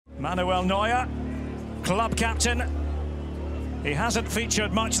Manuel Neuer, club captain. He hasn't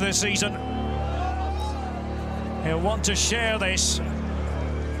featured much this season. He'll want to share this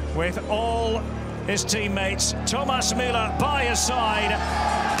with all his teammates. Thomas Müller by his side.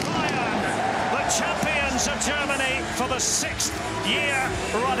 Bayern, the champions of Germany for the 6th year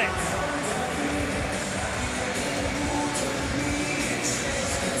running.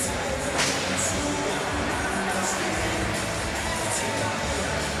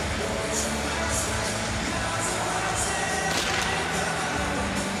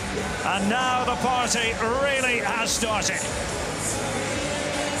 And now the party really has started.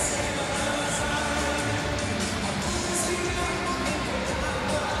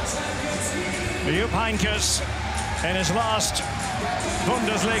 Jupp Heynckes in his last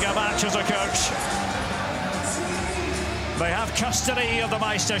Bundesliga match as a coach. They have custody of the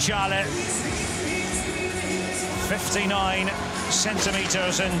Meisterschale. 59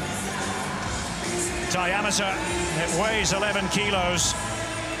 centimeters in diameter. It weighs 11 kilos.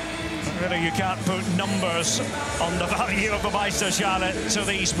 Really, you can't put numbers on the value of the Meisterschale to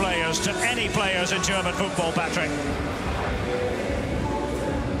these players, to any players in German football, Patrick.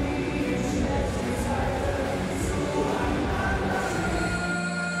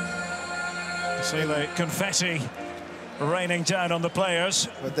 See the confetti raining down on the players.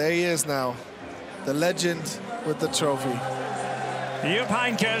 But there he is now, the legend with the trophy. Jupp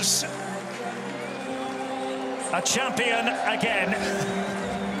Heynckes, a champion again.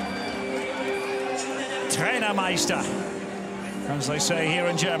 Trainermeister, as they say here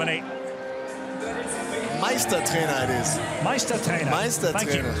in Germany. Meistertrainer it is. Meistertrainer. Meistertrainer.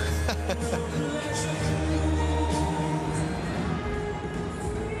 Thank you.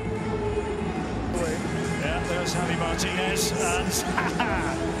 Yeah, there's Javi Martinez, and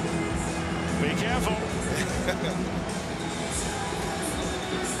be careful.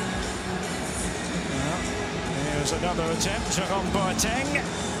 Here's another attempt, Jerome Boateng.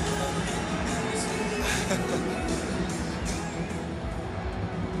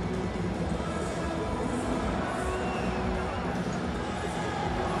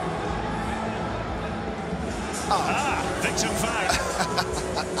 Victim foul.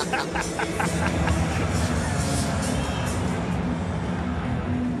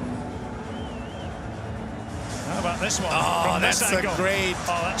 How about this one? Oh, from that's this a angle? great.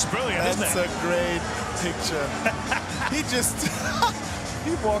 Oh, that's brilliant, isn't it? That's a great picture. He just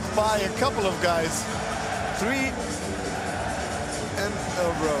he walked by a couple of guys, 3 in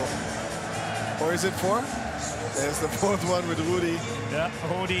a row. Or is it 4? There's the 4th one with Rudi. Yeah,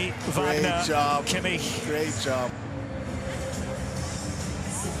 Rudi, Wagner, great job. Kimmich. Great job.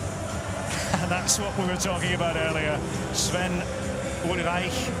 And that's what we were talking about earlier. Sven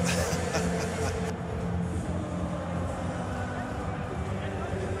Ulreich.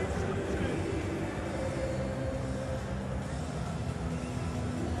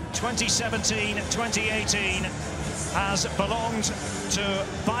 (2017-2018) has belonged to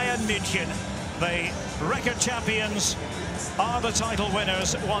Bayern München. The record champions are the title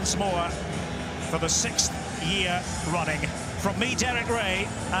winners once more for the 6th year running. From me, Derek Ray,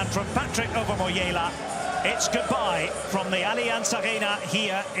 and from Patrick Obermoyela, it's goodbye from the Allianz Arena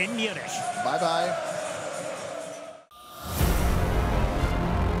here in Munich. Bye-bye.